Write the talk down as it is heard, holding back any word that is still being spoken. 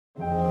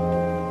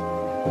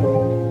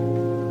Whoa,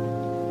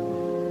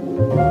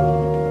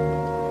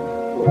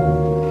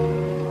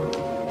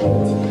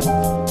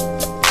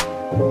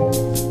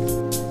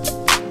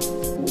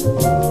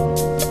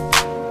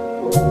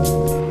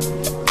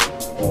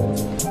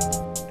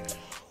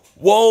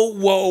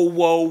 whoa,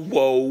 whoa,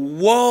 whoa,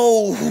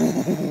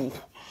 whoa.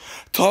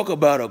 Talk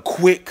about a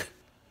quick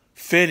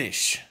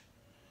finish.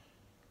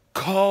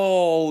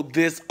 Call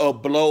this a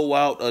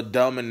blowout, a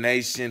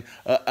domination,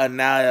 a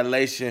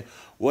annihilation,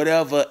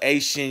 whatever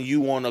Asian you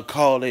want to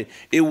call it.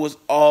 It was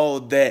all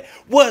that.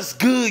 What's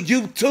good,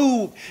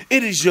 YouTube?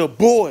 It is your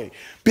boy,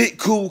 Big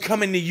Cool,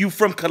 coming to you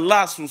from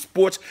Colossal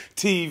Sports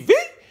TV.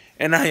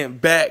 And I am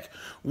back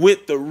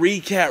with the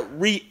recap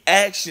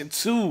reaction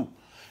to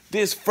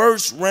this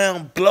first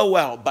round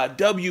blowout by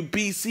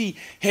WBC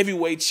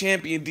heavyweight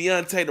champion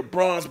Deontay the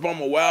Bronze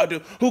Bomber Wilder,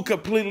 who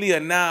completely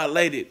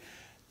annihilated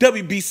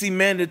WBC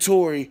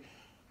mandatory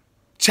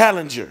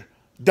challenger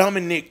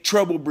Dominic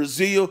Trouble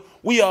Breazeale.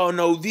 We all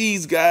know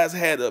these guys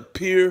had a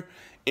pure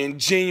and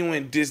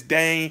genuine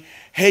disdain,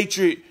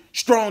 hatred,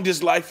 strong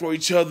dislike for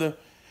each other,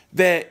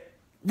 that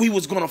we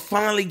was going to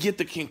finally get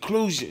the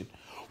conclusion.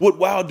 Would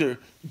Wilder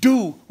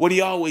do what he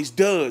always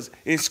does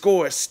and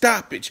score a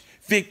stoppage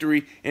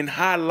victory in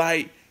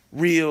highlight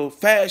reel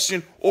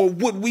fashion, or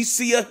would we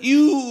see a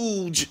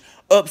huge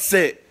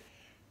upset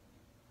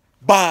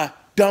by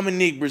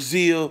Dominic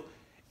Breazeale?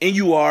 And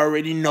you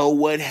already know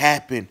what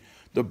happened.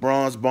 The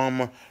Bronze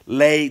Bomber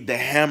laid the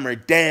hammer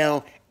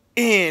down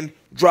and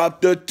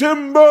dropped the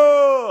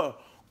timber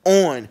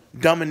on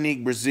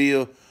Dominic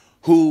Breazeale,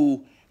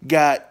 who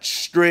got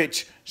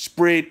stretched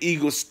spread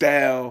eagle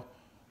style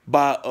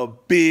by a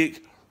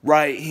big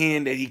right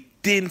hand that he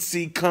didn't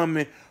see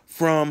coming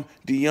from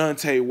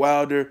Deontay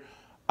Wilder.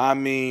 I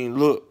mean,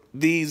 look,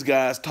 these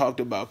guys talked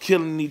about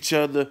killing each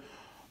other,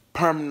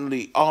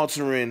 permanently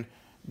altering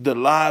the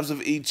lives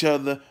of each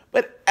other.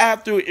 But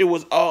after it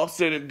was all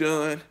said and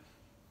done,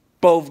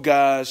 both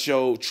guys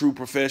showed true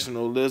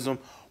professionalism.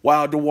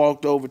 Wilder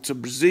walked over to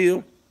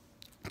Breazeale,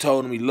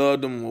 told him he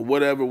loved him or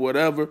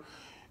whatever.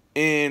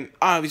 And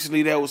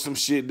obviously that was some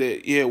shit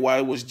that, yeah, while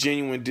it was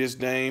genuine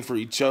disdain for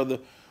each other,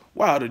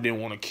 Wilder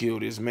didn't want to kill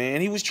this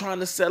man. He was trying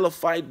to sell a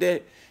fight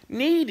that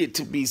needed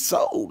to be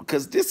sold,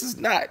 because this is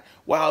not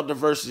Wilder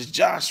versus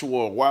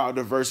Joshua or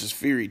Wilder versus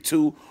Fury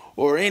 2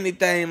 or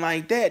anything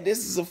like that. This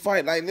is a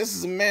fight, like, this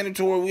is a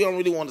mandatory. We don't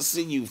really want to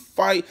see you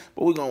fight,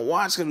 but we're going to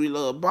watch because we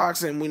love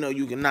boxing. We know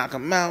you can knock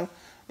him out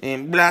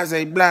and blase,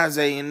 and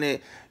that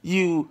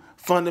you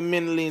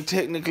fundamentally and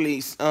technically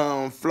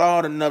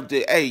flawed enough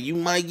that, hey, you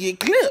might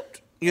get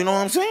clipped. You know what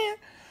I'm saying?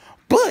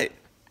 But,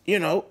 you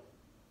know,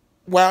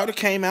 Wilder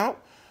came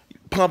out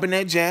pumping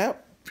that jab.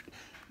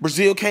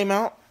 Breazeale came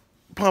out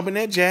pumping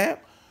that jab.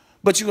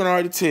 But you can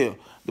already tell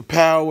the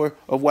power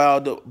of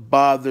Wilder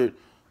bothered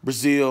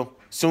Breazeale.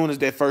 Soon as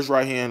that first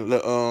right hand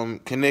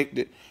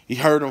connected, he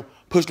hurt him,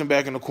 pushed him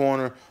back in the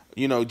corner,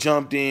 you know,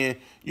 jumped in.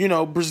 You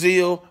know,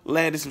 Breazeale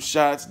landed some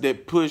shots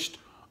that pushed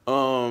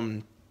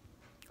Wilder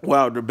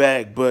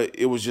back, but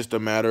it was just a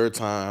matter of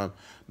time.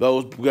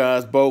 Those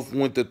guys both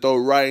went to throw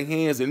right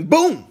hands, and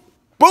boom,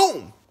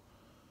 boom.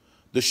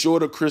 The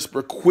shorter,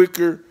 crisper,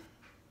 quicker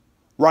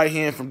right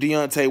hand from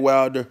Deontay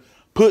Wilder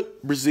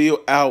put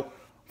Breazeale out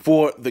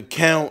for the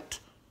count.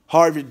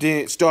 Harvey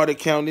Dent started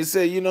counting and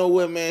said, you know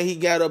what, man, he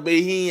got up, but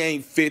he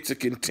ain't fit to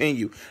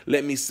continue.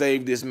 Let me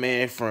save this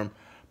man from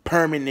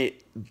permanent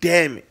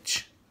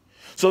damage.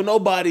 So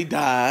nobody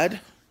died.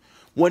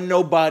 Wasn't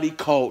nobody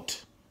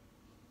caught.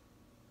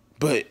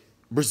 But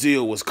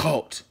Breazeale was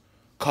caught.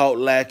 Caught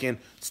lacking.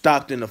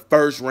 Stopped in the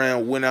first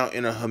round. Went out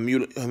in a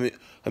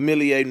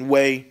humiliating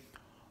way.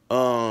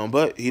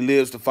 But he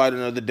lives to fight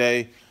another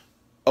day.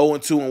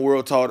 0-2 in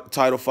world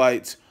title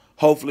fights.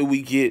 Hopefully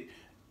we get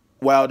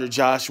Wilder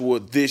Joshua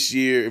this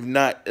year. If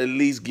not, at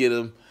least get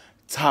him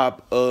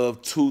top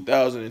of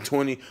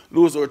 2020.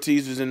 Luis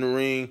Ortiz was in the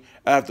ring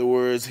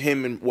afterwards.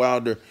 Him and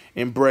Wilder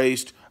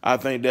embraced. I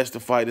think that's the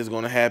fight that's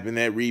going to happen,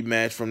 that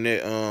rematch from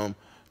that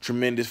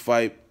tremendous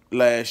fight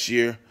last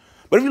year.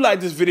 But if you like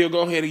this video,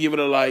 go ahead and give it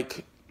a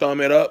like, thumb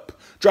it up.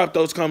 Drop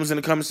those comments in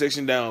the comment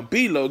section down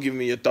below. Give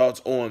me your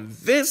thoughts on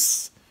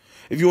this.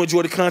 If you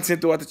enjoy the content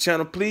throughout the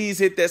channel, please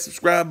hit that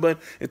subscribe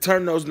button and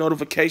turn those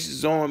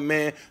notifications on,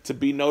 man, to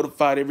be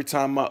notified every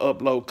time I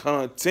upload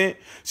content.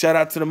 Shout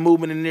out to the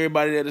movement and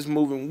everybody that is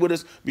moving with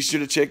us. Be sure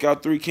to check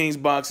out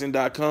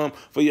 3kingsboxing.com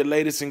for your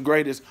latest and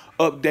greatest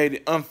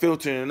updated,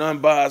 unfiltered, and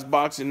unbiased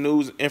boxing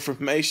news and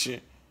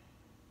information.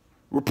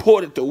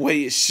 Reported the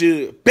way it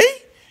should be.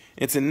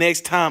 Until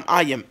next time,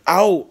 I am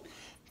out.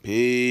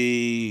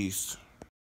 Peace.